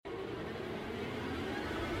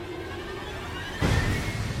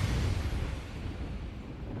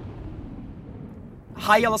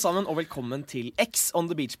Hei alle sammen, og velkommen til X on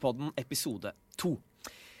the Beach-podden episode 2.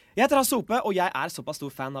 Jeg heter Hasse Hope, og jeg er såpass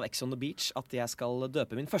stor fan av X on the Beach at jeg skal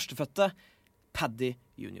døpe min førstefødte Paddy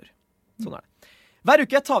Junior. Sånn er det. Hver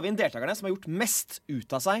uke tar vi inn deltakerne som har gjort mest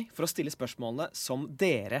ut av seg for å stille spørsmålene som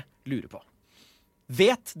dere lurer på.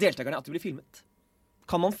 Vet deltakerne at de blir filmet?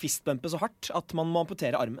 Kan man fistbumpe så hardt at man må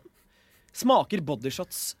amputere armen? Smaker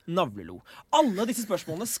bodyshots navlelo? Alle disse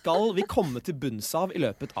spørsmålene skal vi komme til bunns av i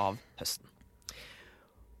løpet av høsten.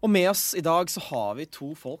 Og med oss i dag så har vi to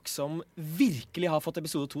folk som virkelig har fått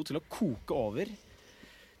episode 2 til å koke over.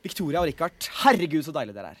 Victoria og Richard, herregud så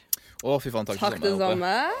deilig dere er. Fy faen, takk det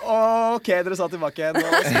samme. Ok, dere sa tilbake.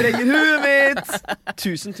 Nå sprenger huet mitt.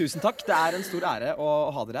 Tusen takk. Det er en stor ære å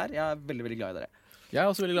ha dere her. Jeg er veldig, veldig glad i dere. Jeg er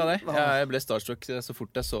også veldig glad i deg. Jeg ble starstruck så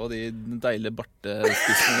fort jeg så de deilige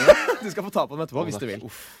bartespissene. Du skal få ta på dem etterpå hvis du vil.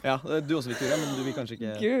 Ja, du også, Victoria, men du vil kanskje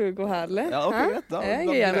ikke... Gud, hvor herlig. Ja, ok, greit. Da, jeg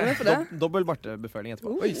er gjerne med for det. Dobbel bartebeføling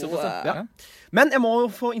etterpå. Oi, såpass, ja. Men jeg må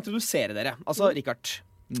få introdusere dere. Altså, Richard,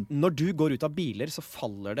 når du går ut av biler, så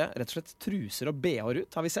faller det rett og slett truser og BH-er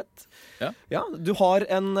ut, har vi sett. Ja, du har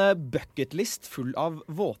en bucketlist full av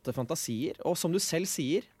våte fantasier, og som du selv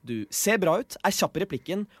sier, du ser bra ut, er kjapp i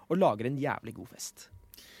replikken, og lager en jævlig god fest.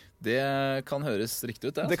 Det kan høres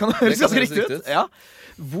riktig ut, ja. Det kan høres riktig ut, ja.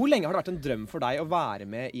 Hvor lenge har det vært en drøm for deg å være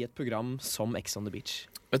med i et program som X on the Beach?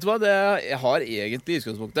 Vet du hva, jeg har egentlig i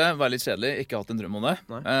utgangspunktet vært litt kjedelig, ikke hatt en drøm om det.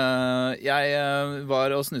 Jeg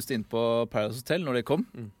var og snuste inn på Paradise Hotel når det kom,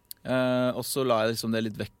 og så la jeg liksom det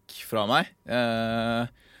litt vekk fra meg.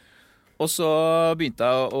 Og så begynte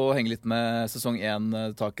jeg å henge litt med sesong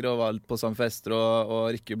 1-takere og var på samme fester,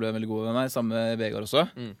 og Rikke ble veldig god med meg, sammen med Vegard også.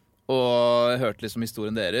 Og jeg hørte liksom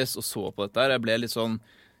historien deres og så på dette her. Jeg ble litt sånn,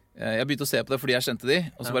 jeg begynte å se på det fordi jeg kjente de,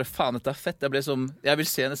 og så bare, faen, dette er fett. Jeg vil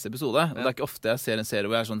se neste episode, og det er ikke ofte jeg ser en serie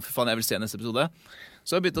hvor jeg er sånn, faen, jeg vil se neste episode.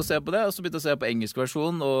 Så jeg begynte å se på det, og så begynte jeg å se på engelsk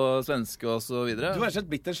versjon og svenske og så videre. Du har rett og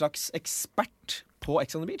slett blitt en slags ekspert på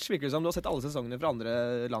X on the Beach, virker det som. Du har sett alle sesongene fra andre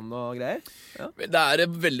land og greier. Ja. Det er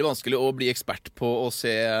veldig vanskelig å bli ekspert på å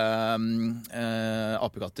se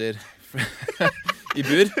apekatter i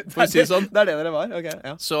bur, for å si det sånn. Det er det dere var, ok.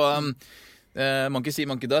 Ja. Så monkey see,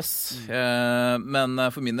 monkey does. Men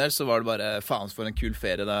for min del så var det bare, faen for en kul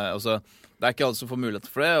ferie. Det er ikke alle som får mulighet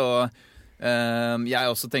for det, og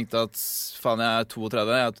jeg også tenkte at faen, jeg er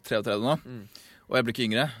 32, jeg er 33 nå, og jeg blir ikke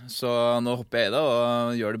yngre, så nå hopper jeg i det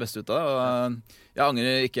og gjør det beste ut av det, og jeg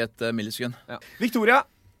angrer ikke et millisekund. Ja. Victoria,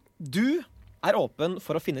 du er åpen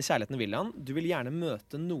for å finne kjærligheten i villaen. Du vil gjerne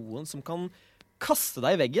møte noen som kan kaste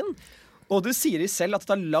deg i veggen, og du sier selv at det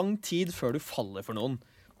tar lang tid før du faller for noen.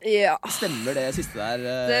 Ja. Stemmer det siste der?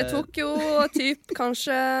 Det tok jo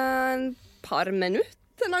kanskje et par minutter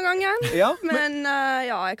denne gangen. Ja, men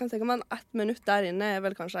jeg kan tenke meg 1 minutt der inne er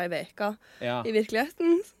vel kanskje en veke i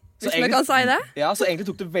virkeligheten. Hvis vi kan si det. Ja, så egentlig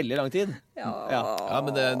tok det veldig lang tid. Ja,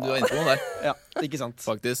 men du er inne på noe der. Ja, ikke sant.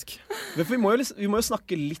 Faktisk. Men vi må jo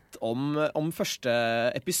snakke litt om første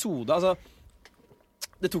episode. Altså,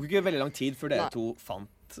 det tok ikke veldig lang tid før dere to fant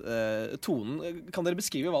tonen. Kan dere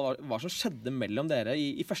beskrive hva som skjedde mellom dere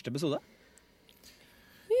i første episode?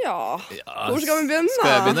 Ja, hvor skal vi begynne?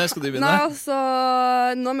 Skal jeg begynne? Skal du begynne? Nei, altså,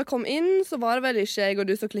 når vi kom inn, så var det vel ikke jeg og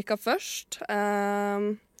du som klikket først.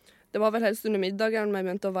 Det var vel helst under middagen vi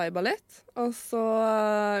begynte å vibe litt. Og så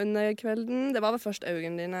under kvelden, det var vel først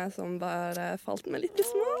øynene dine som bare falt med litt i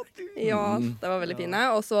smak. Ja, det var veldig fine.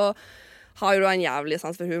 Og så har jo du en jævlig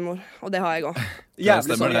sans for humor, og det har jeg også.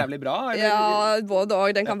 Jævlig bra? Eller? Ja, både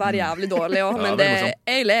og. Den kan være jævlig dårlig også, men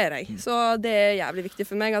jeg ler jeg. Så det er jævlig viktig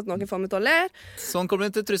for meg at noen får meg til å le. Sånn kommer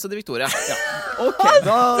du til trussa til Victoria. Ok,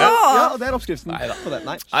 det er oppskriften på det.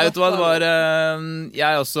 Nei, vet du hva, det var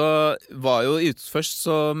jeg også var jo først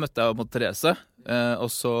så møtte jeg mot Therese, og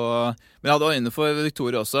så, men jeg hadde øynene for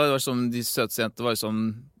Victoria også. Det var som de søteste jentene var som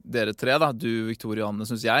dere tre da, du, Victoria og Anne,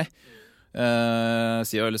 synes jeg.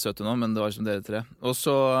 Sier jo veldig søte nå, men det var som dere tre. Og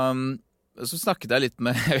så snakket jeg litt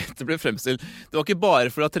med jeg vet, det ble fremstilt. Det var ikke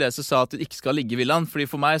bare for at Therese sa at du ikke skal ligge i villaen, fordi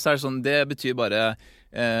for meg så er det sånn, det betyr bare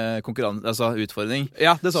konkurranse, altså utfordring.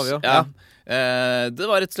 Ja, det sa vi jo. Ja. Det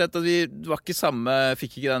var rett og slett at vi var ikke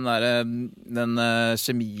fikk ikke den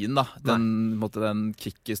kjemien da, den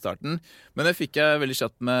kick i starten, men det fikk jeg veldig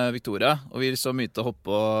kjapt med Victoria, og vi liksom begynte å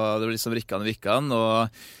hoppe, og det ble liksom rikkan og vikkan,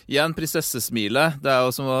 og igjen prinsessesmile, det er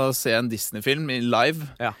jo som å se en Disney-film i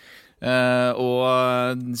live,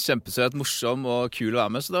 og kjempesøt, morsom og kul å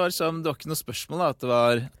være med, så det var ikke noe spørsmål da, at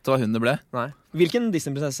det var hun det ble. Nei. Hvilken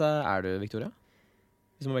Disney-prinsesse er du, Victoria?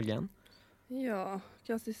 Hvis du må velge en? Ja,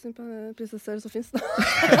 hva er Disney-prinsesser som finnes da?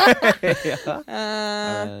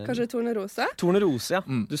 Kanskje Tornerose? Tornerose, ja. I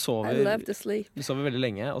love to sleep. Du sover veldig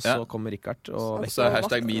lenge, og så kommer Richard og så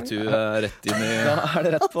hashtag MeToo rett inn i Da er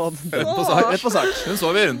det rett på sak. Hun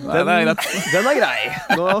sover, hun. Nei, det er greit. Den er grei.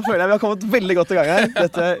 Nå føler jeg vi har kommet veldig godt i gang her.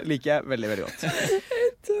 Dette liker jeg veldig, veldig godt.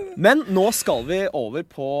 Men nå skal vi over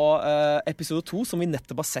på episode 2, som vi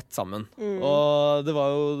nettopp har sett sammen. Og det var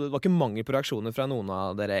ikke mangel på reaksjoner fra noen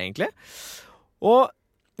av dere, egentlig. Og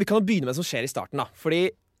vi kan jo begynne med det som skjer i starten, da. Fordi,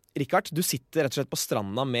 Richard, du sitter rett og slett på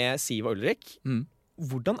stranda med Siv og Ulrik.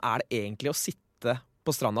 Hvordan er det egentlig å sitte på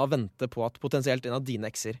stranda og vente på at potensielt en av dine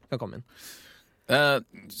ekser kan komme inn?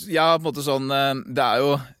 Ja, på en måte sånn det er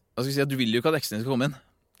jo, hva skal jeg si, du vil jo ikke at eksene skal komme inn.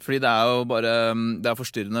 Fordi det er jo bare det er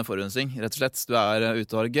forstyrrende forurensning, rett og slett. Du er ute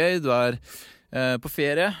og har det gøy, du er på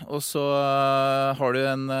ferie, og så har du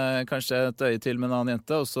kanskje et øye til med en annen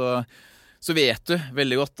jente, og så vet du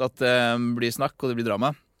veldig godt at det blir snakk og det blir drama.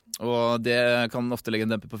 Og det kan ofte legge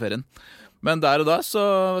en demper på ferien. Men der og da, så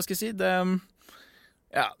hva skal jeg si,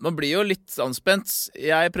 man blir jo litt anspent.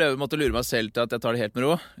 Jeg prøver å lure meg selv til at jeg tar det helt med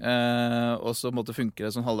ro. Og så funker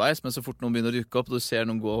det sånn halvveis. Men så fort noen begynner å dukke opp, og du ser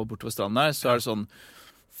noen gå bortover stranden der, så er det sånn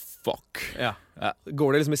fuck. Ja.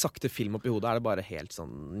 Går det liksom i sakte film opp i hodet? Er det bare helt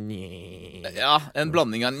sånn Ja, en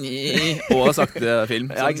blanding av og sakte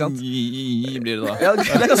film. Ja, ikke sant? Blir det da. Ja, det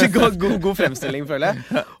er ganske god fremstilling, føler jeg.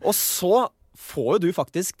 Og så får jo du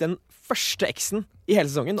faktisk den første eksen i hele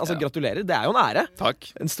sesongen. Altså, gratulerer. Det er jo en ære.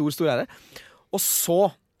 Takk. En stor, stor ære. Og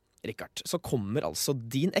så, Richard, så kommer altså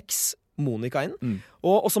din eks Monica inn.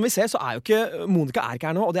 Og som vi ser, så er jo ikke Monica er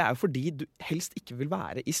ikke her nå, og det er jo fordi du helst ikke vil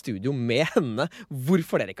være i studio med henne.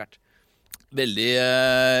 Hvorfor det, Richard? Veldig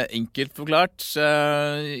enkelt forklart.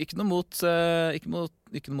 Ikke noe mot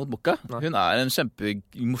Mokka. Hun er en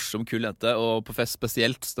kjempemorsom, kul jente, og på fest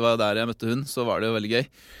spesielt. Det var der jeg møtte hun, så var det jo veldig gøy.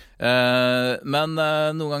 Men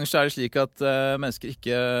noen ganger så er det slik at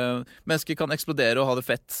mennesker kan eksplodere og ha det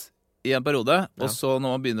fett i en periode, og så når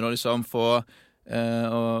man begynner å liksom få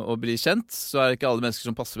å bli kjent, så er det ikke alle mennesker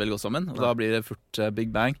som passer veldig godt sammen, og da blir det fort Big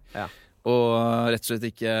Bang. Og rett og slett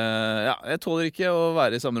ikke jeg tåler ikke å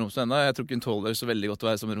være i samme rom som henne. Jeg tror ikke hun tåler så veldig godt å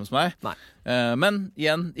være i samme rom som meg. Men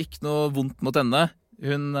igjen, ikke noe vondt mot henne.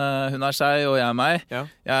 Hun er seg, og jeg er meg.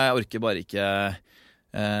 Jeg orker bare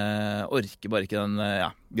ikke den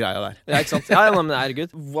greia der. Ja, ikke sant? Men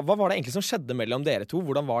herregud. Hva var det egentlig som skjedde mellom dere to?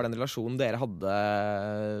 Hvordan var den relasjonen dere hadde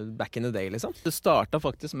back in the day, liksom? Det startet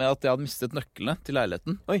faktisk med at jeg hadde mistet nøklene til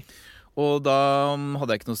leiligheten. Oi. Og da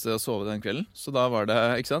hadde jeg ikke noe sted å sove den kvelden. Så da var det,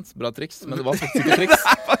 ikke sant, bra triks. Men det var faktisk ikke triks.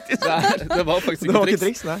 Det var faktisk ikke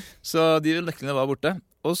triks. Så de nøklene var borte.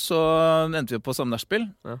 Og så endte vi på samme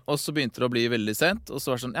nachspiel, og så begynte det å bli veldig sent. Og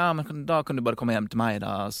så var det sånn, men da kan du bare komme hjem til meg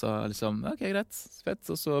da. Så liksom, ok, greit, fett.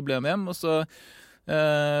 Og så ble jeg med hjem, og så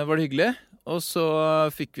var det hyggelig. Og så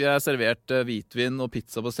fikk vi servert hvitvin og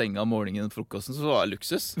pizza på senga om morgenen og frokosten, så det var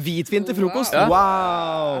luksus. Hvitvin til frokost? Ja.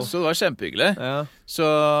 Wow! Så det var kjempehyggelig. Så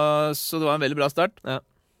det var en veldig bra start.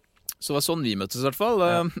 Så det var sånn vi møttes i hvert fall.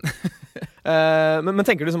 Men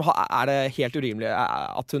tenker du liksom, er det helt urimelig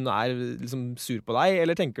at hun er liksom sur på deg,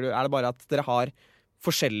 eller tenker du, er det bare at dere har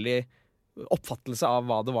forskjellig oppfattelse av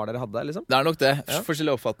hva det var dere hadde, liksom? Det er nok det.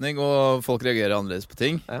 Forskjellig oppfatning, og folk reagerer annerledes på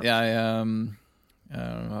ting. Jeg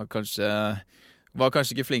var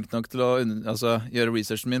kanskje ikke flink nok til å gjøre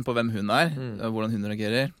researchen min på hvem hun er, hvordan hun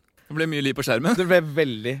reagerer. Det ble mye liv på skjermen. Det ble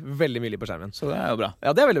veldig, veldig mye liv på skjermen. Så det er jo bra.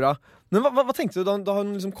 Ja, det er veldig bra. Men hva tenkte du da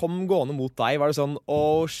hun liksom kom gående mot deg? Var det sånn,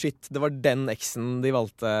 shit, det var den eksen de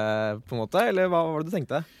valgte, på en måte? Eller hva var det du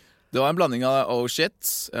tenkte? Det var en blanding av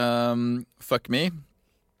shit, fuck me,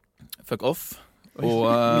 fuck off, og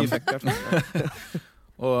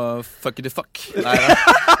og fuck the fuck. Nei,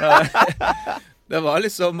 det var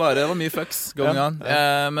liksom bare, det var mye fucks going on.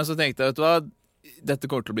 Men så tenkte jeg, vet du hva, dette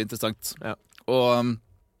kommer til å bli interessant.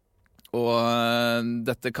 Og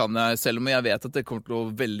dette kan jeg, selv om jeg vet at det kommer til å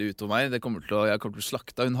gå veldig ut over meg, jeg kommer til å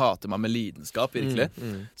slakte. Hun hater meg med lidenskap, virkelig.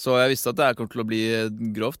 Så jeg visste at det kommer til å bli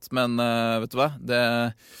grovt, men vet du hva,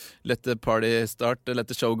 let the party start,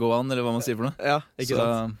 let the show go on, eller hva man sier for noe. Ja, ikke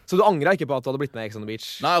sant. Så du angret ikke på at du hadde blitt med i Ex on the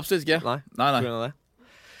Beach? Nei, absolutt ikke. Nei. På grunn av det.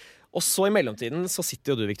 Og så i mellomtiden så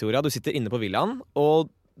sitter jo du, Victoria, du sitter inne på villaen, og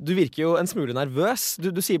du virker jo en smule nervøs. Du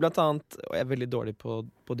sier blant annet, og jeg er veldig dårlig på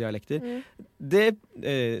dialekter, det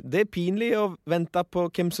er pinlig å vente på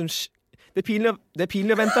hvem som Det er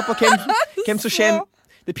pinlig å vente på hvem som skjer.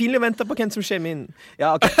 Det er pinlig å vente på hvem som skjer min.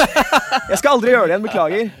 Ja, ok. Jeg skal aldri gjøre det igjen,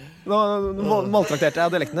 beklager. Nå maltrakterte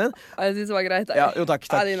jeg dialekten din. Jeg synes det var greit. Ja, jo, takk.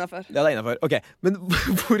 Ja, det er innenfor. Ja, det er innenfor. Ok, men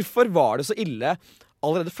hvorfor var det så ille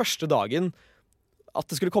allerede første dagen at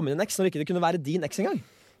det skulle komme inn en eks, når ikke det kunne være din eks engang?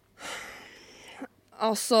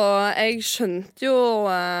 Altså, jeg skjønte jo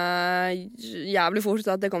jævlig fort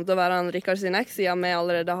at det kom til å være han Rikard sin eks, siden vi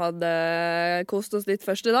allerede hadde kost oss litt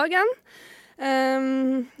første dagen.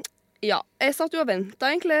 Ja, jeg satt jo og ventet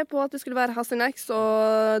egentlig på at det skulle være hans sin eks,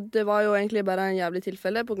 og det var jo egentlig bare en jævlig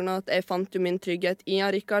tilfelle, på grunn av at jeg fant jo min trygghet i han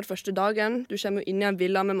Rikard første dagen. Du kommer jo inn i en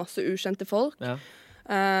villa med masse ukjente folk. Ja.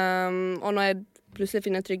 Og når jeg plutselig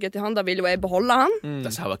finner trygghet i han, da vil jo jeg beholde han.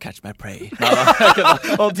 That's how I catch my prey.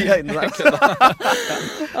 Og de øynene der.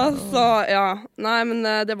 Altså, ja. Nei, men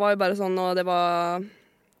det var jo bare sånn, og det var...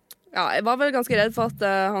 Ja, jeg var vel ganske redd for at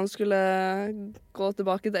han skulle gå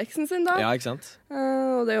tilbake til eksen sin da. Ja, ikke sant?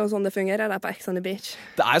 Og det er jo sånn det fungerer der på Ex on the Beach.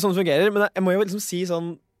 Det er jo sånn det fungerer, men jeg må jo liksom si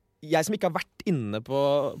sånn, jeg som ikke har vært inne på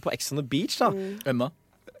Ex on the Beach da. Enda.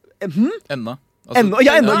 Altså,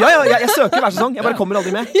 jeg søker hver sesong. Jeg bare kommer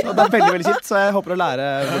aldri med. Og det er veldig, veldig kjipt, så jeg håper å lære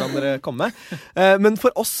hvordan dere kommer. Men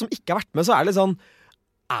for oss som ikke har vært med, så er det litt sånn,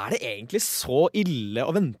 er det egentlig så ille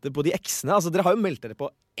å vente på de eksene? Altså, dere har jo meldt dere på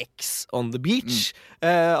Ex on the Beach.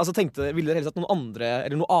 Altså, ville dere helst at noen andre,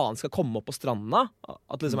 eller noe annet skal komme opp på stranda?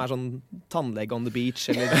 At det liksom er sånn tannlege on the beach,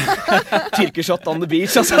 eller tyrkershot on the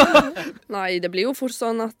beach, altså? Nei, det blir jo fort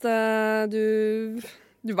sånn at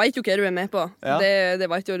du vet jo hva du er med på. Ja. Det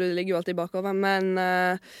vet jo, det ligger jo alltid bakover. Men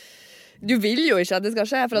du vil jo ikke at det skal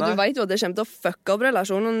skje, for du vet jo at det kommer til å fucke opp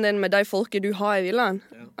relasjonen din med de folket du har i villaen.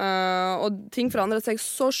 Og ting forandrer seg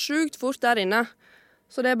så sjukt fort der inne.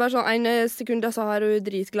 Så det er bare sånn, ene sekundet så er du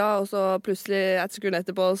dritglad, og så plutselig et sekund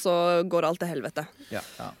etterpå så går alt til helvete. Ja.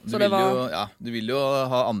 Du vil jo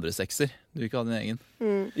ha andre sexer. Du vil ikke ha din egen.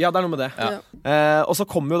 Ja, det er noe med det. Ja. Og så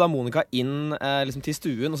kommer jo da Monica inn liksom til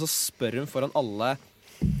stuen, og så spør hun foran alle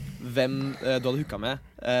hvem du hadde hooka med.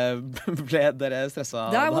 Ble dere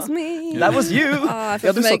stressa da? That was me! That was you!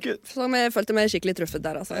 Jeg følte meg skikkelig truffet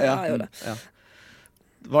der, altså. Ja, jeg gjorde det. Ja.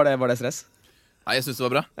 Var det stress? Nei, jeg synes det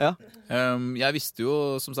var bra. Ja. Jeg visste jo,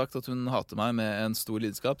 som sagt, at hun hater meg med en stor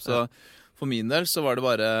lidenskap, så for min del så var det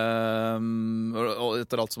bare, og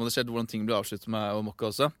etter alt som hadde skjedd, hvordan ting ble avsluttet med meg og Mokka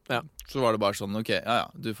også, så var det bare sånn, ok,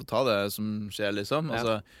 du får ta det som skjer, liksom.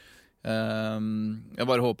 Altså, jeg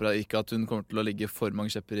bare håper ikke at hun kommer til å legge for mange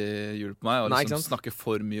kjepper i hjulet på meg og liksom snakke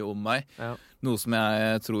for mye om meg, noe som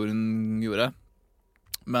jeg tror hun gjorde.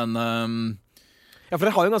 Men ja, for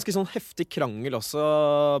dere har jo en ganske sånn heftig krangel også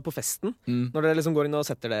på festen, når dere liksom går inn og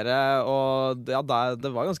setter dere, og ja, det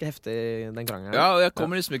var ganske heftig den krangelen. Ja, og jeg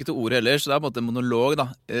kommer liksom ikke til ord heller, så det er på en måte en monolog da,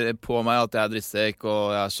 på meg at jeg er drittsekk,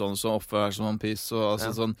 og jeg er sånn som oppfører som en piss, og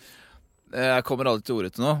altså, sånn. Jeg kommer aldri til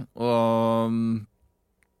ordet til noe, og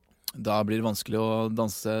da blir det vanskelig å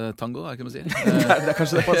danse tango, kan man si. Det er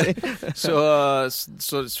kanskje det man sier.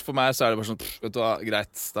 så for meg så er det bare sånn, vet du hva,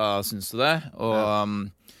 greit, da synes du det, og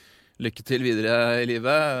lykke til videre i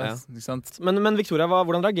livet. Ikke sant? Men Victoria,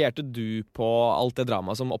 hvordan reagerte du på alt det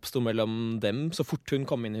drama som oppstod mellom dem, så fort hun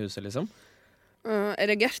kom inn i huset, liksom? Jeg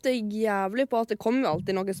reagerte jævlig på at det kom jo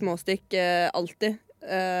alltid noen småstikk, alltid.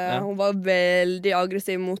 Hun var veldig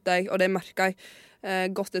aggressiv mot deg, og det merket jeg.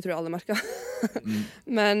 Godt, jeg tror alle merket.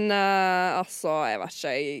 Men altså, jeg vet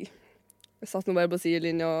ikke, jeg satt nå bare på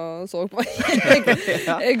sidelinjen og så på meg.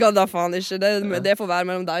 Jeg ga da faen ikke. Det får være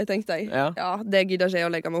mellom deg, tenkte jeg. Ja, det gidder ikke jeg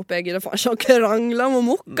å legge meg opp. Jeg gidder faen ikke å krangle om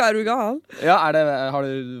Mokka, er du gal? Ja, har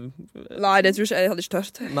du... Nei, det tror jeg hadde ikke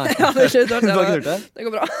tørt. Nei. Jeg hadde ikke tørt. Du har ikke tørt det? Det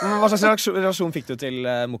går bra. Hva slags relasjon fikk du til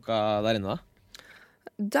Mokka der inne da?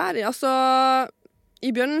 Der, altså... I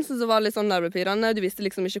begynnelsen så var det litt sånn nervepirrende. Du visste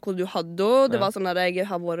liksom ikke hvor du hadde. Det var sånn at jeg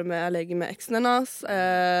har vært med å lege med eksen hennes.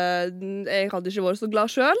 Jeg hadde ikke vært så glad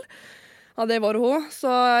selv. Hadde jeg vært hun. Så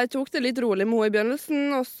jeg tok det litt rolig med hun i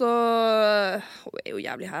begynnelsen. Og så... Hun er jo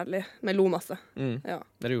jævlig herlig. Vi lo masse. Ja.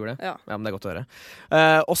 Dere gjorde det? Ja. Men det er godt å høre.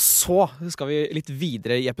 Og så skal vi litt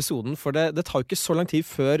videre i episoden, for det tar jo ikke så lang tid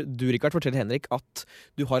før du, Rikard, forteller Henrik at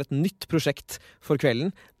du har et nytt prosjekt for kvelden,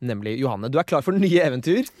 nemlig Johanne. Du er klar for nye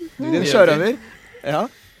eventyr. Du er din sjørøver. Ja.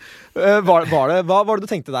 Hva var det du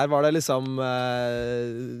tenkte der? Var det liksom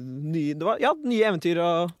nye eventyr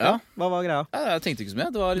og hva var greia? Jeg tenkte ikke så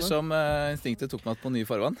mye. Det var liksom instinktet tok meg på nye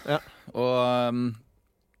farvann. Og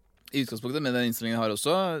i utgangspunktet med den innstillingen jeg har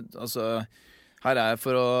også, altså her er jeg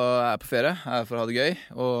på ferie, jeg er for å ha det gøy,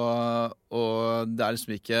 og det er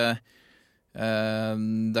liksom ikke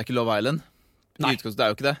det er ikke Love Island. I utgangspunktet det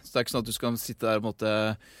er jo ikke det. Så det er ikke sånn at du skal sitte der og på en måte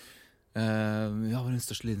hva er din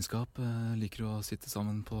største lidenskap? Liker å sitte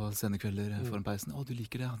sammen på scenekvelder foran peisen. Du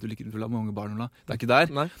liker det, du vil ha mange barn. Det er ikke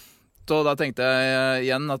der. Nei. Så da tenkte jeg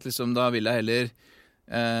igjen at liksom, da vil jeg heller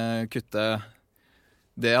kutte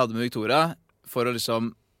det jeg hadde med Victoria for å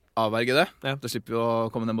liksom avverge det. Da slipper vi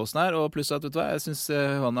å komme den bossen her. Og pluss at, vet du hva, jeg synes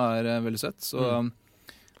Johanna er veldig søtt. Så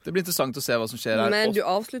det blir interessant å se hva som skjer her. Men du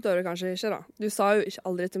avslutter det kanskje ikke da? Du sa jo ikke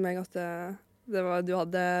aldri til meg at du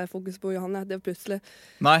hadde fokus på Johanne. Det var plutselig.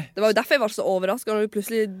 Nei. Det var jo derfor jeg var så overrasket når du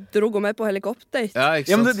plutselig drog med på helikopter. Ja,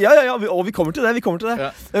 ikke Ja, sant? men og vi kommer til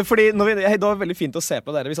det. Fordi det var veldig fint å se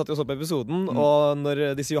på dere. Vi satt jo og så på episoden, og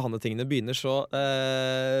når disse Johanne-tingene begynner, så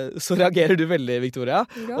reagerer du veldig, Victoria.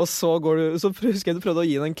 Ja. Og så husker jeg du prøvde å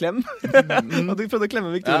gi henne en klem. Og du prøvde å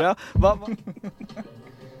klemme Victoria. Hva?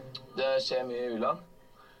 Det skjer mye i Uland.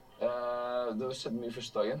 Det skjedde mye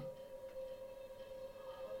første dagen.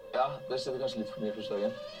 Ja, det skjedde kanskje litt for mye første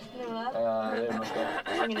dagen. Gjør du det? Det gjør meg skade.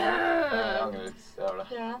 Angrer du? Jeg angrer litt. Jeg gjør det.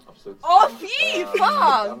 Gjør det? Absolutt. Å, fy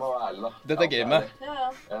faen! Jeg må være ærlig, da. Dette er gamet. Ja.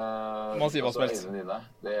 Man sier hva som helst. Øynene dine,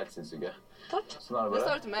 det er helt sinnssyke. Takk. Sånn er det bare. Det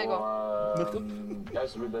står det til meg også. Jeg har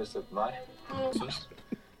lyst til å bli bedre sett enn deg. Syns.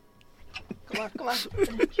 Kom her.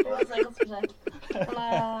 Se hva som skjer. Men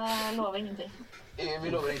jeg lover ingenting. Vi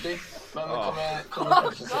lover ingenting, men kan vi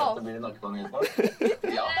kanskje se at det blir nakenmann snart?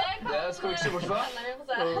 Ja, det skal vi ikke se bort fra. Vi får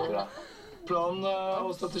se. Bra. Planen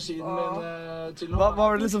og strategien min til nå. Hva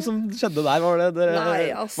var det liksom som skjedde der? Var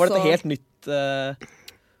dette helt nytt?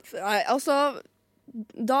 Nei, altså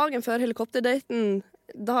dagen før helikopterdaten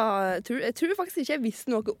jeg tror faktisk ikke jeg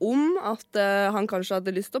visste noe om at han kanskje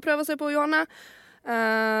hadde lyst til å prøve seg på Johanne.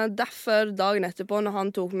 Derfor dagen etterpå når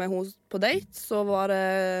han tok med henne på date, så var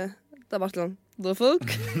det var sånn The fuck?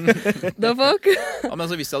 Ja, men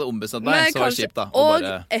så hvis jeg hadde ombestemt meg, så var det kjipt da. Og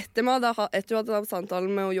etter at jeg hadde samtalen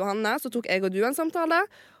med Johanne, så tok jeg og du en samtale.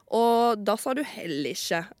 Og da sa du heller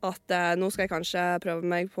ikke at nå skal jeg kanskje prøve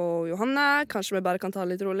meg på Johanne. Kanskje vi bare kan ta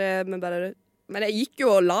det litt rolig. Men jeg gikk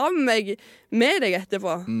jo og la meg med deg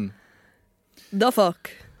etterpå. The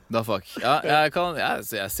fuck. Ja,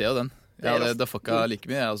 jeg ser jo den. Ja, det fucka like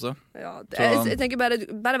mye, jeg også. Ja, jeg tenker bare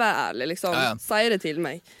vær ærlig, liksom. Ja. Si det til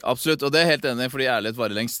meg. Absolutt, og det er helt enig, fordi ærlighet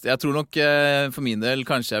varer lengst. Jeg tror nok for min del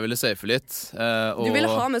kanskje jeg ville safe litt. Du ville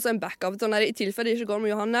ha med sånn backup, sånn der, i tilfelle det ikke går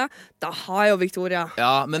med Johanne, da har jo Victoria.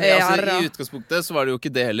 Ja, men altså, i utgangspunktet så var det jo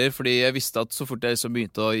ikke det heller, fordi jeg visste at så fort jeg liksom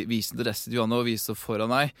begynte å vise interesse til Johanne og vise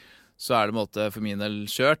foran meg, så er det på en måte for min del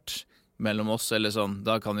kjørt mellom oss, eller sånn.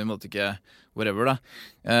 Da kan vi på en måte ikke whatever, da.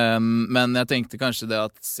 Men jeg tenkte kanskje det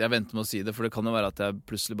at jeg venter med å si det, for det kan jo være at jeg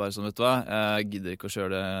plutselig bare sånn, vet du hva, jeg gidder ikke å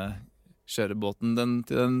kjøre båten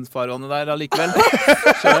til den farvannet der allikevel.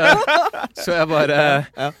 Så jeg bare...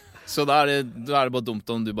 Så da er det bare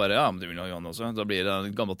dumt om du bare, ja, men du vil ha Johanne også. Da blir det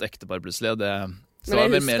et gammelt ektepar plutselig, og det... Men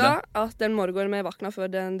jeg husker at den morgenen vi vakna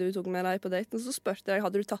før den du tok med deg på daten, så spørte jeg,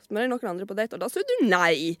 hadde du tatt med deg noen andre på date? Og da sa du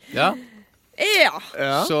nei. Ja. Ja.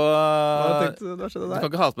 Så Hva skjedde du der? kan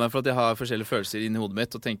ikke hate meg for at jeg har forskjellige følelser inni hodet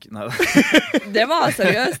mitt og tenke, nei. Det var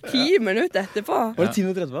seriøst 10 minutter etterpå. Var det 10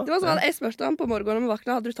 minutter etterpå? Det var sånn at jeg spørte han på morgenen om vi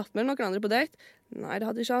vakna, hadde du tatt med noen andre på date? Nei, det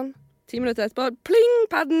hadde ikke han. 10 minutter etterpå, pling,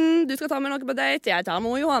 padden, du skal ta med noen på date. Jeg tar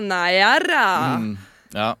med Johanne, jæra.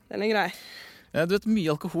 Ja. Den er grei. Du vet,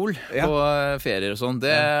 mye alkohol på ferier og sånn.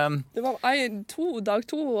 Det var dag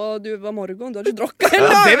 2, og du var morgen, du hadde ikke drukket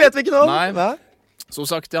Ja, det vet vi ikke noe om. Nei. Som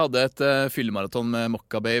sagt, jeg hadde et fyllemaraton med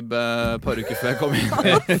Mokka Babe et par uker før jeg kom inn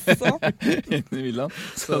i Villand.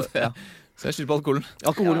 Så jeg slipper på alkohlen.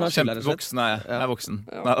 Alkoholen var kjempevoksen, jeg er voksen.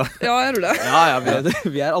 Ja, er du det? Ja,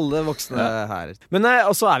 vi er alle voksne her. Men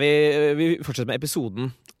også vi fortsetter med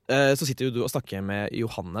episoden. Så sitter jo du og snakker med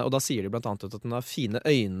Johanne, og da sier du blant annet at hun har fine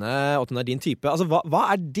øyne, og at hun er din type. Altså, hva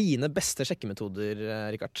er dine beste sjekkemetoder,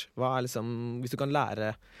 Rikard? Hva er liksom, hvis du kan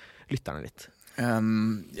lære lytterne litt?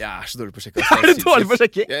 Jeg er så dårlig på å sjekke. Er du dårlig på å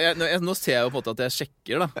sjekke? Nå ser jeg jo på en måte at jeg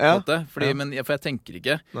sjekker, da. For jeg tenker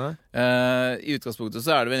ikke. I utgangspunktet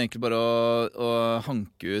så er det vel egentlig bare å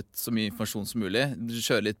hanke ut så mye informasjon som mulig. Du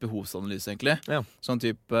kjører litt behovsanalyse, egentlig. Sånn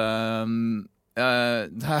type det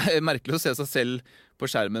er merkelig å se seg selv på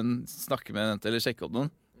skjermen, snakke med en jente eller sjekke opp noen.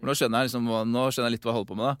 Nå skjønner jeg litt hva jeg holder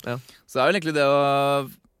på med, da. Så det er vel egentlig det å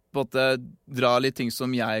på en måte dra litt ting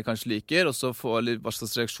som jeg kanskje liker, og så få litt hva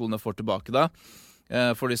slags reaksjon jeg får tilbake da.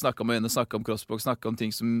 For de snakker om øynene, snakker om kroppsspråk, snakker om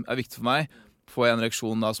ting som er viktig for meg. Får jeg en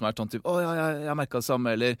reaksjon da som er sånn typ, jeg har merket det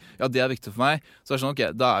samme, eller ja, det er viktig for meg. Så er det sånn, ok,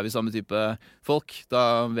 da er vi samme type folk. Da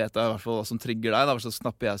vet jeg i hvert fall hva som trigger deg, da, hva slags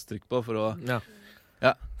knapp jeg trykker på for å... Ja.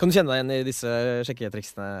 Kan du kjenne deg igjen i disse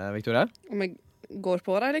sjekketriksene, Victoria? Om jeg går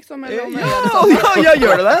på deg, liksom? Eller om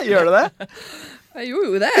gjør du det? Jeg gjorde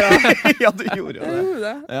jo det, da. Ja, du gjorde jo det.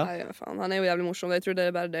 Nei, faen, han er jo jævlig morsom. Jeg tror det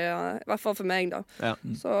er bare det, i hvert fall for meg, da.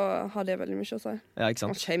 Så har det veldig mye å si. Ja, ikke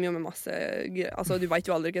sant? Han kommer jo med masse altså, du vet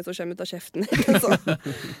jo aldri hva som kommer ut av kjeften.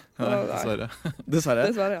 Dessverre,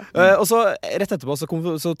 ja. Og så rett etterpå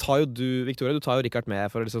så tar jo du, Victoria, du tar jo Rikard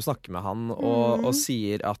med for å liksom snakke med han og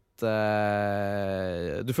sier at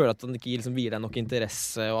du føler at han ikke liksom gir deg nok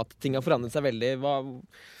interesse, og at ting har forandret seg veldig. Hva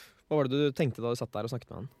var det du tenkte da du satt der og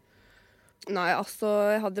snakket med han? Nei, altså,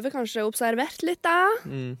 jeg hadde vel kanskje observert litt da,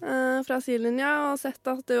 fra sidelinja, og sett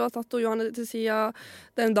at du har tatt Johanne til siden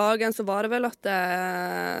den dagen, så var det vel at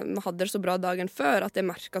vi hadde det så bra dagen før, at jeg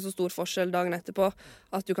merket så stor forskjell dagen etterpå,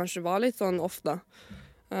 at du kanskje var litt sånn off da.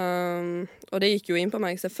 Og det gikk jo inn på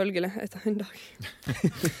meg, selvfølgelig, etter en dag.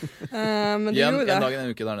 Men det gjorde det. En dag,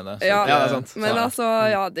 en uke der nede. Ja, det er sant. Men altså,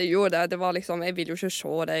 ja, det gjorde det. Det var liksom, jeg ville jo ikke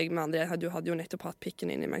se deg, men du hadde jo nettopp hatt pikken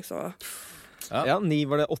inn i meg, så... Ja, 9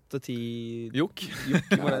 var det 8-10 Jokk.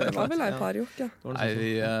 Det var vel en par jokk, ja. Nei,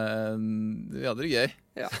 vi hadde det gøy.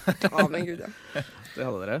 Ja, men gud, ja. Det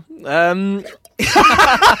hadde dere.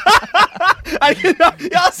 Er det ikke bra?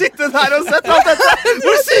 Jeg har sittet her og sett alt dette!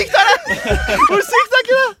 Hvor sykt er det? Hvor sykt er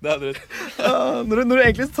ikke det? Det hadde du. Når du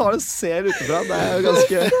egentlig tar det og ser utenfra, det er jo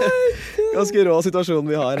ganske rå situasjon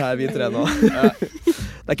vi har her, vi tre nå.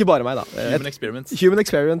 Det er ikke bare meg, da. Human experiment.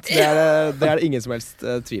 Det er det ingen som helst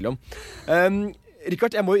tvil om.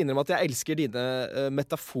 Rikard, jeg må jo innrømme at jeg elsker dine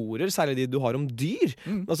metaforer, særlig de du har om dyr.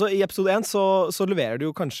 Altså, i episode 1 så leverer du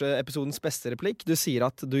jo kanskje episodens beste replikk. Du sier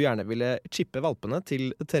at du gjerne ville chippe valpene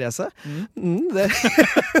til Therese.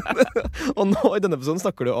 Og nå i denne episoden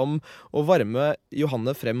snakker du om å varme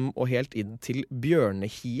Johanne frem og helt inn til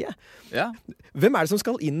bjørnehie. Ja. Hvem er det som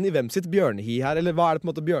skal inn i hvem sitt bjørnehie her? Eller hva er det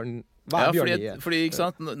på en måte Hva er bjørnehie? Fordi, ikke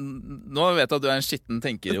sant, nå vet jeg at du er en skitten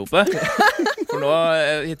tenker, Jope. For nå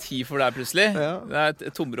er det tid for deg plutselig. Ja. Det er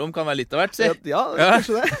et tomrom, kan være litt av hvert, si. Ja,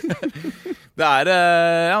 kanskje det. Det er,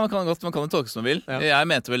 man kan jo tolke som man vil. Ja. Jeg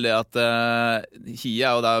mente vel det at hie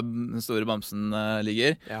er jo der den store bamsen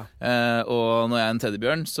ligger. Ja. Og når jeg er en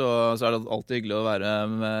teddybjørn, så er det alltid hyggelig å være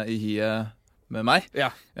i hie med meg.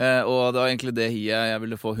 Ja. Og det var egentlig det hie jeg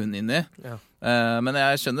ville få hun inn i. Ja. Men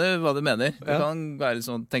jeg skjønner hva du mener. Du kan være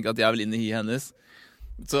sånn, tenke at jeg vil inn i hie hennes.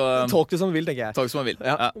 Så, tolk det som man vil, tenker jeg. Tolk som man vil.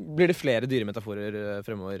 Ja. Blir det flere dyremetaforer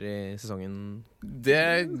fremover i sesongen? Det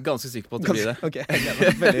er ganske sikker på at det blir det. Ok, jeg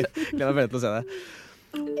gleder meg veldig til å se det.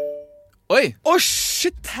 Oi!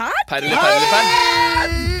 Shit, her! Pad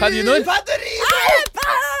junior.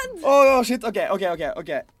 Shit, ok.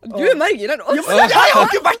 Du er mer gira enn oss. Jeg har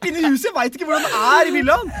ikke vært inne i huset, jeg vet ikke hvordan det er i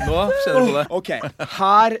villaen. Nå kjenner du på det. Ok,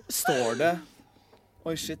 her står det.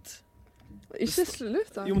 Oi, shit. Ikke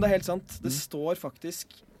slutt da. Jo, men det er helt sant. Det står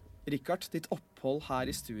faktisk, Rikard, ditt opphold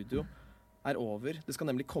her i studio er over. Det skal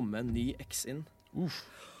nemlig komme en ny X inn.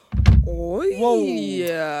 Oi! Wow.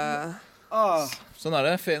 Sånn er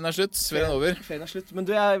det. Ferien er slutt. Ferien er over. Ferien er slutt. Men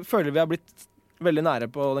du, jeg føler vi har blitt veldig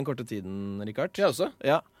nære på den korte tiden, Rikard. Jeg også.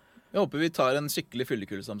 Ja. Jeg håper vi tar en skikkelig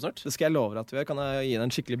fyllekule sammen snart. Det skal jeg love deg at vi gjør. Kan jeg gi deg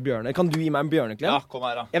en skikkelig bjørne? Kan du gi meg en bjørneklem? Ja, kom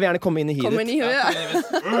her da. Jeg vil gjerne komme inn i hiet ditt. Kom inn i hiet,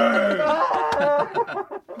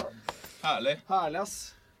 Herlig. Herlig,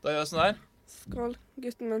 ass. Da gjør jeg sånn her. Skål,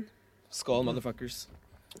 gutten min. Skål, motherfuckers.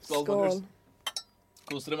 Skål.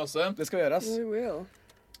 Kos dere masse. Det skal vi gjøre, ass. We will.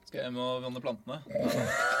 Skal jeg hjem og vanne plantene?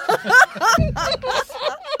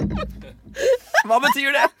 Hva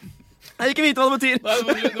betyr det? Jeg vil ikke vite hva det betyr. Nei, du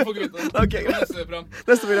får ikke vite det. Ok, greit. Neste program.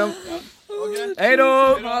 Neste program. Ja. Okay. Hei då!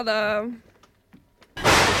 Ha det.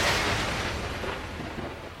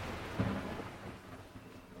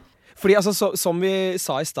 Fordi altså, som vi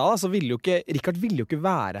sa i stad, så ville jo ikke Rikard ville jo ikke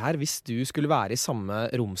være her hvis du skulle være i samme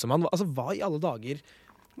rom som han. Altså, hva i alle dager?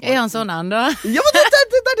 Er han sånn enda? Ja, men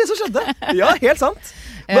det er det som skjedde! Ja, helt sant.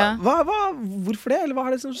 Hvorfor det? Eller hva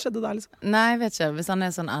er det som skjedde der, liksom? Nei, jeg vet ikke. Hvis han er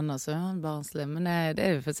sånn enda, så er han barnslig. Men det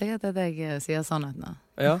er jo for sikkert at jeg sier sannheten.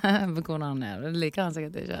 Ja. På hvordan han er. Det liker han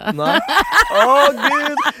sikkert ikke. Nei.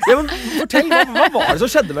 Gud! Ja, men fortell, hva var det som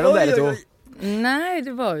skjedde mellom dere to? Nei,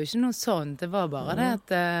 det var jo ikke noe sånt. Det var bare det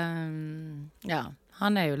at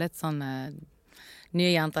han er jo litt sånn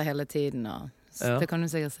nye jenter hele tiden, og det kan du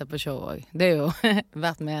sikkert se på show også. Det er jo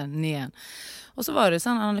vært med nyen. Og så var det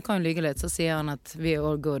sånn, han kan jo lyge litt, så sier han at vi er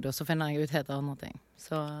all good, og så finner jeg ut helt andre ting.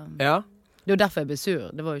 Så det er jo derfor jeg ble sur.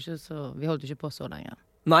 Det var jo ikke så, vi holdt jo ikke på så lenge.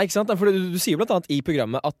 Nei, ikke sant? For du sier blant annet i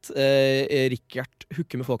programmet at Rikard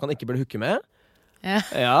hooker med folk han ikke burde hooke med.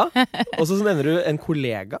 Ja. Og så nevner du en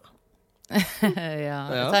kollega. Jeg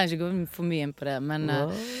trenger ikke gå for mye inn på det, men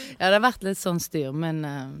det har vært litt sånn styr, men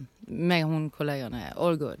meg og hun kollegaene er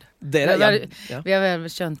all good. Vi har vel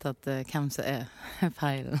skjønt at hvem som er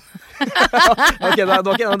feil. Ok, det var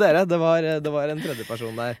ikke en av dere, det var en tredje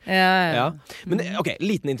person der. Ja. Men ok,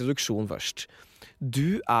 liten introduksjon først.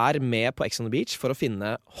 Du er med på Ex on the Beach for å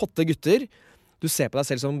finne hotte gutter. Du ser på deg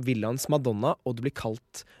selv som Villaens Madonna, og du blir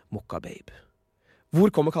kalt Mokka Babe. Hvor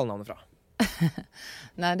kommer kallenavnet fra?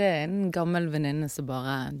 Nei, det er en gammel venninne som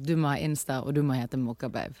bare du må ha Insta, og du må hete Mokka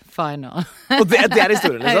Babe. Final. Og det er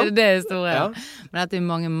historien, liksom? Det er historien, ja. Men dette er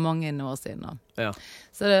mange, mange år siden da. Ja.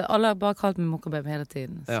 Så alle har bare kalt meg Mokka Babe hele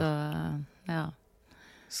tiden. Så ja,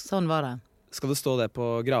 sånn var det. Skal det stå det på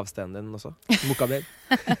gravstenen din også? Mokababe.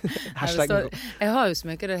 Hashtag jeg har jo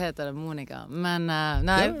smykket det heter det Monica. Men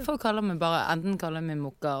folk kaller meg bare enten kaller meg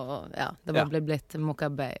Mokka, og det bare blitt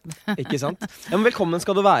Mokababe. Ikke sant? Ja, men velkommen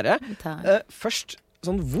skal du være. Først,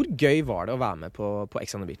 hvor gøy var det å være med på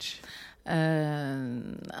Ex on the Beach?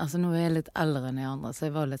 Altså nå er jeg litt eldre enn de andre, så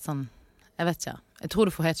jeg var litt sånn, jeg vet ikke. Jeg tror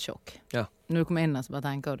du får helt sjokk. Ja. Når du kommer inn der, så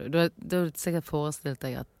bare tenker du har sikkert forestilt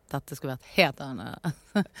deg at dette skulle vært helt annet.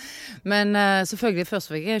 Men selvfølgelig,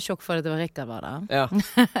 først fikk jeg sjokk for at det var Rikard var der. Ja.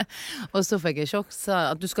 Og så fikk jeg sjokk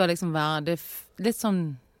så at du skal liksom være, det er litt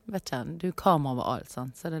sånn, vet ikke, du er kamera over alt,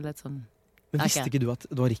 sant? Så det er litt sånn. Men visste ikke du at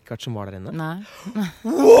det var Rikard som var der inne? Nei.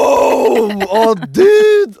 Wow!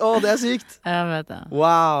 Dude! Det er sykt! Jeg vet det.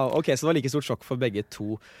 Wow, ok, så det var like stort sjokk for begge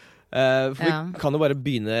to. For vi kan jo bare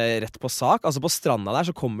begynne rett på sak. Altså på stranda der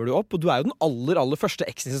så kommer du opp, og du er jo den aller første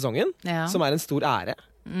eksen i sesongen, som er en stor ære.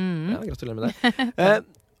 Ja, gratulerer med det.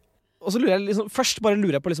 Og så lurer jeg liksom, først bare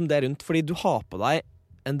lurer jeg på liksom det rundt, fordi du har på deg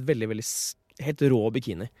en veldig, veldig helt rå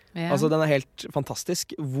bikini. Altså den er helt fantastisk.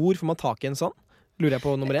 Hvor får man tak i en sånn? Lurer jeg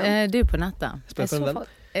på nummer 1. Det er jo på nettet.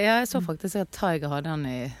 Jeg så faktisk at Tiger hadde den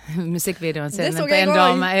i musikkvideoen sin på en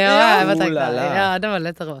dame. Ja, det var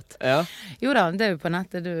litt rått. Ja. Jo da, det er jo på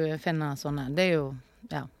nettet du finner sånne. Det er jo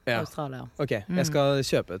Australia. Ok, jeg skal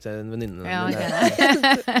kjøpe til en venninne. Ja, okay.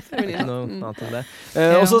 Ikke noe annet enn det.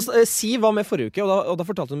 Og så Siv var med forrige uke, og da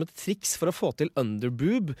fortalte hun om et triks for å få til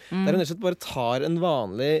underboob, der hun bare tar en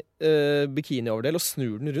vanlig bikinioverdel og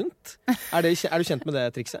snur den rundt. Er du kjent med det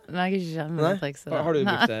trikset? Nei, jeg er ikke kjent med det trikset. Har du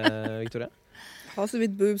brukt det, Victoria? Har så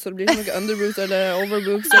vidt boobs, så det blir ikke noe underboobs eller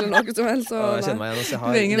overboobs eller noe som helst. Jeg kjenner meg igjen, så jeg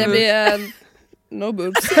har... Det blir no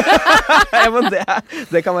boobs. Ja, men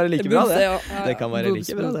det kan være like bra, det. Det kan være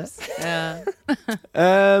like bra, det.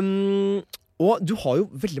 Og du har jo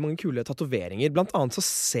veldig mange kule tatoveringer. Blant annet så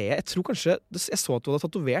ser jeg tror kanskje jeg så at du hadde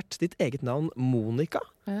tatovert ditt eget navn, Monica.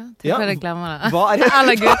 Ja, jeg glemmer det.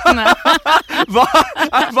 Eller guttene. Hva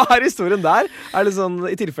er historien der? Er det sånn,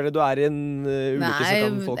 i tilfelle du er i en ulykke, så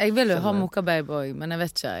kan folk... Jeg vil jo ha Mokababe også, men jeg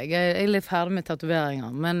vet ikke. Jeg er litt ferdig med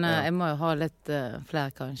tatoveringer, men jeg må jo ha litt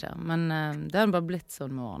flere kanskje. Men det har bare blitt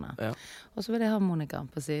sånn med årene. Ja. Og så vil jeg ha Monica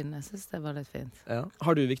på siden. Jeg synes det var litt fint. Ja.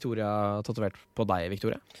 Har du Victoria tatovert på deg,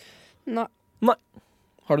 Victoria? Nei.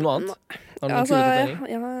 Har du noe annet? Har du noen kule tatoveringer?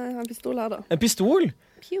 Ja, jeg har en pistol her da. En pistol?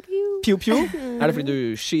 Pew, pew. Pew, pew? Er det fordi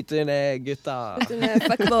du skyter ned gutta? Skyter ned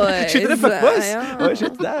fuckboys. Skyter ned fuckboys? Ja. Oi,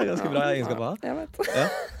 shit, det er ganske bra egenskap å ha. Jeg vet. Ja.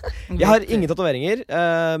 Jeg har ingen tatoveringer,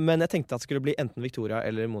 men jeg tenkte at det skulle bli enten Victoria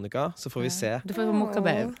eller Monica, så får vi se. Du får jo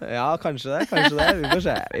Mokababe. Ja, kanskje det. Vi får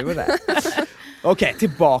se. Ok,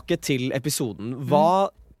 tilbake til episoden.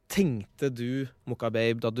 Hva tenkte du,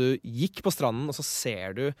 Mokababe, da du gikk på stranden, og så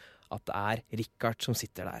ser du at det er Rikard som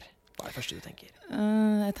sitter der? Hva er det første du tenker?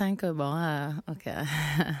 Jeg tenker jo bare, ok,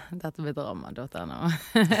 dette blir drama.no.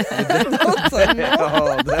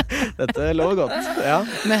 Dette lover godt, ja.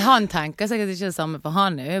 Men han tenker sikkert ikke det samme, for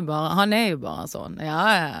han er jo bare sånn.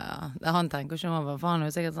 Ja. Han tenker ikke over, for han er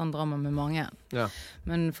jo sikkert sånn drama med mange. Ja.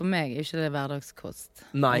 Men for meg er ikke det hverdagskost.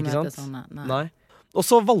 Nei, ikke sant? Sånne. Nei. Og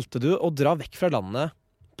så valgte du å dra vekk fra landet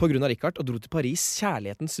på grunn av Rikard, og dro til Paris,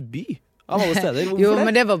 kjærlighetens by. Av alle steder. Hvorfor jo,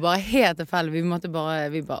 men det var bare helt tilfeldig.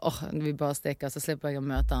 Vi bare stikker, så slipper jeg å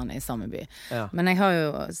møte han i samme by. Ja. Men jeg har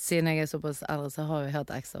jo, siden jeg er såpass eldre, så har jeg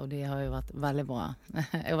hørt ekstra, og de har jo vært veldig bra.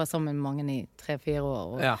 Jeg var sammen med mange i 3-4 år,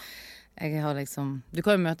 og jeg har liksom... Du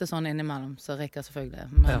kan jo møte sånn innimellom, så Rikard selvfølgelig,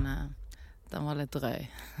 men den var litt drøy.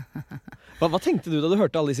 Hva tenkte du da du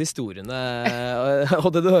hørte alle disse historiene,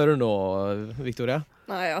 og det du hører nå, Victoria?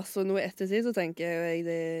 Nei, altså, nå i ettertid så tenker jeg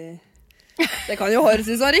det kan jo høres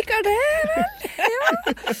ut som Rikard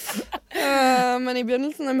men i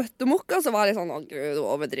begynnelsen da jeg møtte Mokka, så var det sånn, å gud,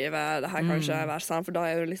 overdrive, det her kan ikke være sant, for da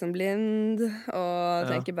er jeg jo liksom blind, og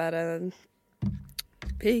tenker bare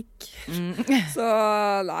pikk. Så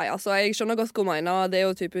nei, altså, jeg skjønner godt hva hun mener, det er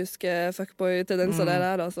jo typisk fuckboy-tendenser det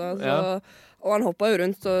der, altså. Og han hopper jo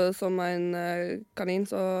rundt som en kanin,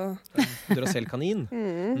 så... Duracell-kanin?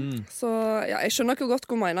 Så ja, jeg skjønner ikke godt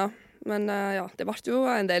hva hun mener. Men det ble jo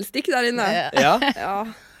en del stikk der inne. Ja.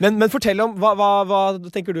 Men fortell om, hva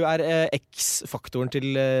tenker du er X-faktoren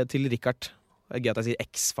til Rikard? Det er gøy at jeg sier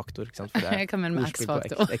X-faktor, ikke sant? Jeg kan mene med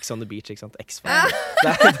X-faktor. X on the beach, ikke sant? X-faktor.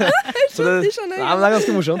 Jeg skjønner. Nei, men det er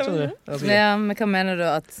ganske morsomt, skjønner du. Ja, men hva mener du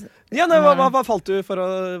at... Ja, nei, hva falt du for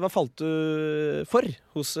hos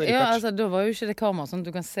Rikard? Ja, altså, da var jo ikke det kamera, sånn at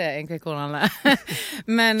du kan se egentlig hvordan han er.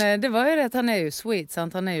 Men det var jo det at han er jo sweet,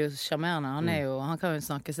 sant? Han er jo charmerende, han kan jo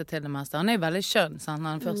snakke seg til det meste. Han er jo veldig skjønn, sant? Han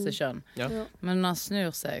er den første skjønn. Ja. Men når han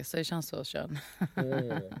snur seg, så er ikke han så skjønn.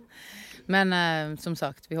 Men som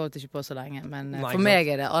sagt, vi holdt ikke på så lenge. Men Nei, for meg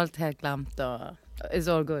det alt helt glemt, og it's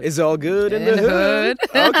all good. It's all good in the hood.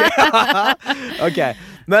 Ok,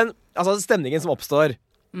 men altså stemningen som oppstår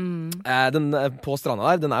den, på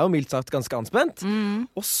stranda der, den jo mildt sagt ganske anspent.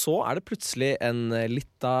 Og så det plutselig en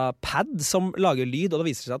lita pad som lager lyd, og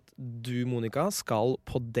det viser seg at du, Monica, skal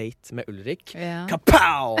på date med Ulrik. Ja.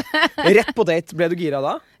 Kapow! Rett på date. Ble du gira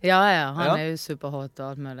da? Ja, han jo superhot og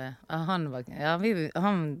alt mulig. Han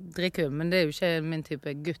drikker jo, men det jo ikke min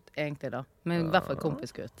type gutt egentlig da. Men i hvert fall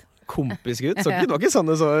kompisgutt. Kompisgutt? Så det var ikke sånn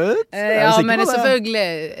det så ut? Ja, men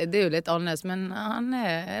selvfølgelig, det jo litt annerledes. Men han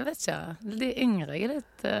jeg vet ikke, de yngre jeg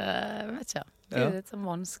litt, jeg vet ikke. Det jo litt sånn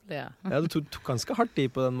vanskelig. Ja, du tok ganske hardt i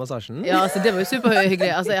på den massasjen. Ja, altså det var jo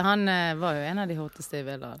superhyggelig. Altså, han var jo en av de hotteste i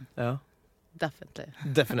Villaen. Ja.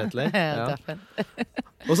 Definitely. Ja.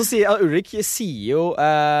 Og så sier Ulrik jo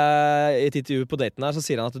i et intervju på daten her, så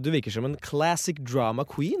sier han at du virker som en classic drama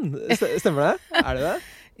queen. Stemmer det? Det det?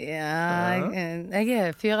 Ja,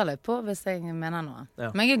 jeg fyrer litt på hvis jeg mener noe. Ja.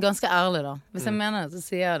 Men jeg ganske ærlig da. Hvis jeg mener det, så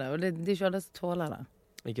sier jeg det. Og det er ikke alle som tåler det.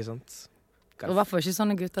 Ikke sant? Og i hvert fall ikke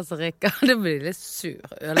sånne gutter som Rikard. Det blir litt sur.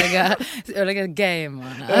 Ødelegger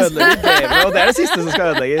gamet. Ødelegger gamet, og det det siste som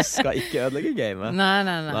skal ødelegges. Skal ikke ødelegge gamet.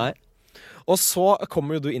 Nei. Og så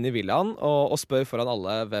kommer jo du inn i villaen og spør foran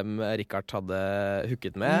alle hvem Rikard hadde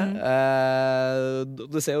hooket med.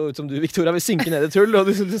 Det ser jo ut som du, Victoria, vil synke ned i tull, og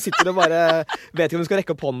du sitter og bare vet ikke om du skal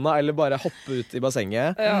rekke opp hånda eller bare hoppe ut i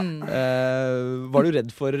bassenget. Ja. Var du redd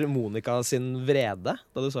for Monica sin vrede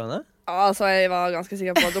da du så henne? Altså, jeg var ganske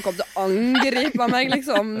sikker på at hun kom til å angripe meg,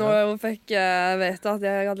 liksom, når hun fikk vite at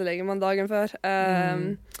jeg hadde legemann dagen før.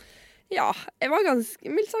 Ja, jeg var ganske,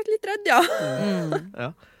 mildt sagt, litt redd, ja.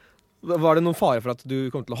 Ja. Var det noen fare for at du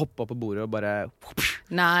kom til å hoppe opp på bordet og bare...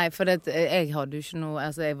 Nei, for jeg hadde jo ikke noe,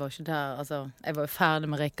 altså jeg var ikke der, altså jeg var jo ferdig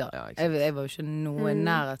med Rikard. Ja, jeg var jo ikke noe i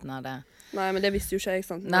nærheten av det. Nei, men det visste jo ikke jeg,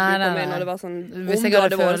 sant? Nei. Når det var sånn, om det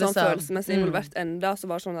hadde vært sånn følelsesmessig involvert enda, så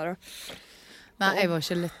var det sånn der. Nei, jeg var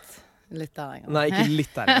ikke litt der engang. Nei, ikke litt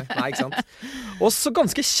der engang. Nei, ikke sant? Og så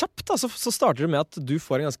ganske kjapt da, så starter det med at du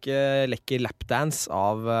får en ganske lekker lapdance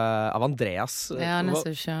av Andreas. Ja, han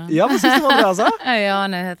så skjønn. Ja, hva synes du om Andreas da? Ja,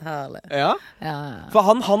 han helt herlig. Ja? For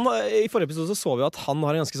han, i forrige episode så vi at han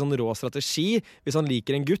har en ganske sånn rå strategi. Hvis han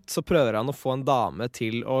liker en gutt, så prøver han å få en dame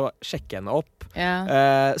til å sjekke henne opp.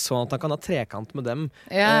 Sånn at han kan ha trekant med dem.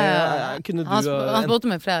 Han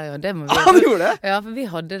spurte meg flere ganger, det må vi. Han gjorde det? Ja, for vi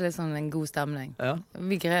hadde det sånn en god stemning.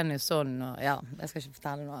 Vi gren jo sånn, og jeg skal ikke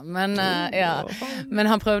fortelle noe. Men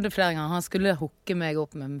han prøvde flere ganger. Han skulle hooke meg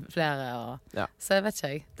opp med flere. Så jeg vet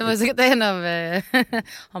ikke jeg. Det var sikkert en av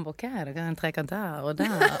han bare, hva det? En trekant der og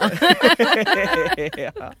der.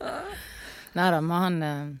 Neida, men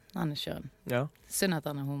han skjønn. Synd at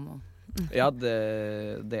han homo. Ja,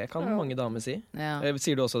 det kan mange damer si.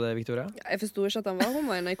 Sier du også det, Victoria? Jeg forstod ikke at han var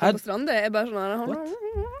homo når jeg kom på stranden. Jeg bare sånn,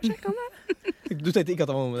 sjekk han der. Du tenkte ikke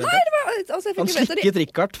at han var homo? Nei, det var, altså, han slikket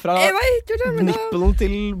Rikard fra nippelen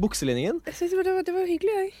til bukselinningen. Jeg synes det var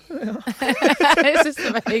hyggelig, jeg. Jeg synes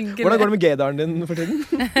det var hyggelig. Hvordan går det med gaydaren din for tiden?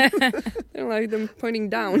 Like them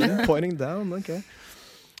pointing down. Pointing down, ok.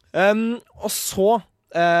 Og så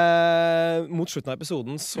mot slutten av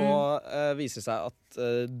episoden så viser det seg at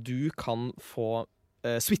du kan få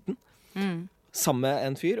suiten sammen med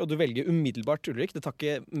en fyr, og du velger umiddelbart Ulrik. Det tar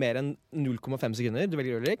ikke mer enn 0,5 sekunder. Du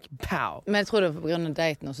velger Ulrik. Pow! Men jeg tror det var på grunn av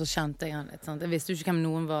daten, og så kjente jeg han litt. Sant? Jeg visste jo ikke hvem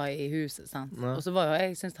noen var i huset. Sant? Og så var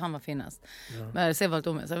jeg syntes han var finest. Men så jeg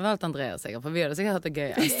valgte om meg, så jeg valgte Andreas sikkert, for vi hadde sikkert hatt det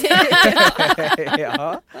gøyest.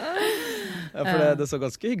 For det så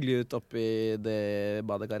ganske hyggelig ut oppi det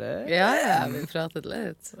badekaret. Ja, vi flørtet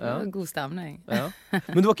litt. Det var god stemning.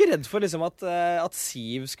 Men du var ikke redd for liksom, at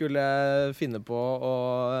Siv skulle finne på å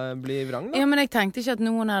bli vrang, da? Ja, men jeg tenkte ikke at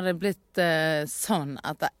noen hadde blitt sånn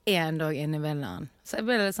etter en dag inne i villaen. Så jeg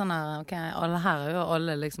ble litt sånn her, ok, alle her er jo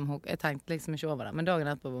alle liksom, jeg tenkte liksom ikke over det. Men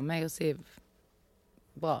dagen etterpå var meg og Siv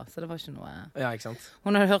bra, så det var ikke noe. Ja, ikke sant.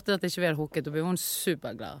 Hun hadde hørt at ikke vi hadde hooket, og ble hun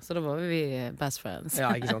superglad. Så da var vi best friends.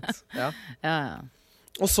 Ja, ikke sant. Ja.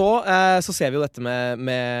 Og så ser vi jo dette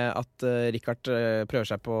med at Rikard prøver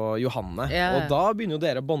seg på Johanne. Og da begynner jo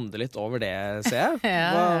dere å bonde litt over det, ser jeg.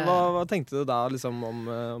 Hva tenkte du da liksom om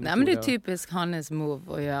Nei, men det er typisk hans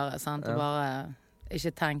move å gjøre, sant? Å bare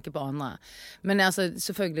ikke tenke på andre. Men altså,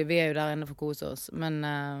 selvfølgelig, vi er jo der inne for å kose oss. Men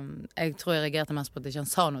jeg tror jeg reagerte mest på at ikke han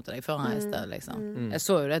sa noe til deg før han reiste, liksom. Jeg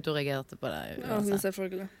så jo det at du reagerte på det. Ja,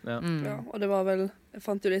 selvfølgelig. Ja, og det var vel, jeg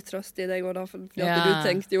fant jo litt trøst i deg, og da, for at du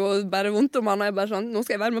tenkte jo bare vondt om han, og jeg bare sånn, nå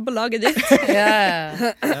skal jeg være med på laget ditt. Det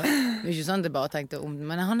er ikke sånn at jeg bare tenkte om det,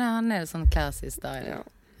 men han er sånn classy style.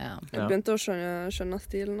 Ja. Jeg begynte å skjønne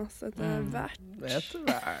stilen etter hvert.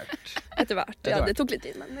 Ja, det tok litt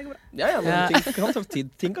tid, men det går bra. Ja, men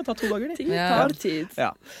ting kan ta 2 dager. Ting tar tid.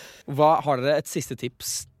 Ja. Har dere et siste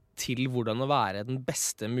tips til hvordan å være den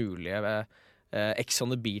beste mulige Ex on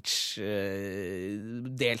the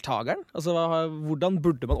Beach-deltakeren? Altså, hvordan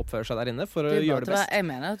burde man oppføre seg der inne for å gjøre det best? Jeg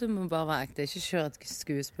mener at du må bare være ekte, ikke kjøre et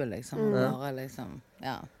skuespill, liksom. Bare, liksom.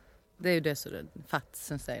 Ja. Det er jo det som er fett,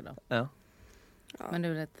 synes jeg, da. Ja. Men det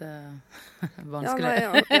er jo litt vanskelig.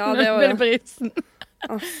 Ja, det var det. Prisen.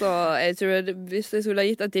 Altså, jeg tror hvis jeg skulle ha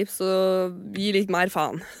gitt et tips, så gi litt mer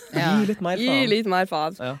faen. Ja. Gi litt mer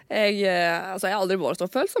faen. Ja. Jeg har aldri vært så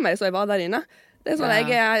følsom så jeg var der inne. Det er sånn,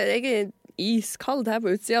 jeg er iskald her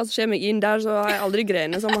på utsida, så kommer jeg inn der, så har jeg aldri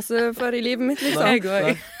grenet så masse før i livet mitt, liksom.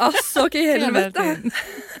 Altså, hva i helvete?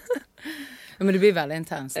 Men det blir veldig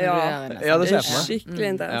intens. Ja, det ser jeg på meg. Skikkelig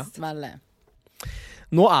intens. Veldig.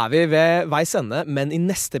 Nå er vi ved veis ende, men i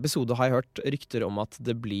neste episode har jeg hørt rykter om at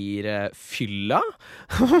det blir fylla.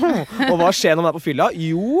 Og hva skjer når man er på fylla?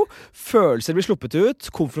 Jo, følelser blir sluppet ut,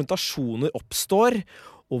 konfrontasjoner oppstår.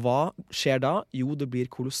 Og hva skjer da? Jo, det blir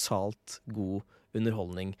kolossalt god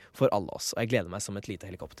underholdning for alle oss. Og jeg gleder meg som et lite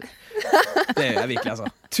helikopter. Det gjør jeg virkelig,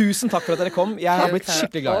 altså. Tusen takk for at dere kom. Jeg har blitt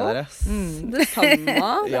skikkelig glad i dere. Det samme.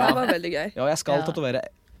 Det var veldig gøy. Ja, jeg skal tatovere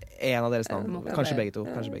en av deres navn. Kanskje begge to.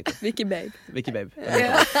 Vicky Babe.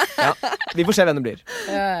 Ja. Vi får se hvem det blir.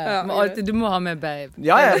 Du må ha med Babe.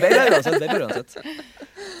 Ja, Babe uansett.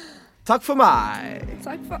 Takk for meg.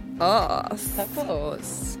 Takk for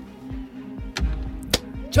oss.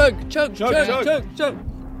 Chug.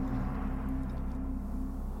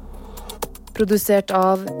 Produsert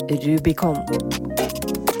av Rubicon.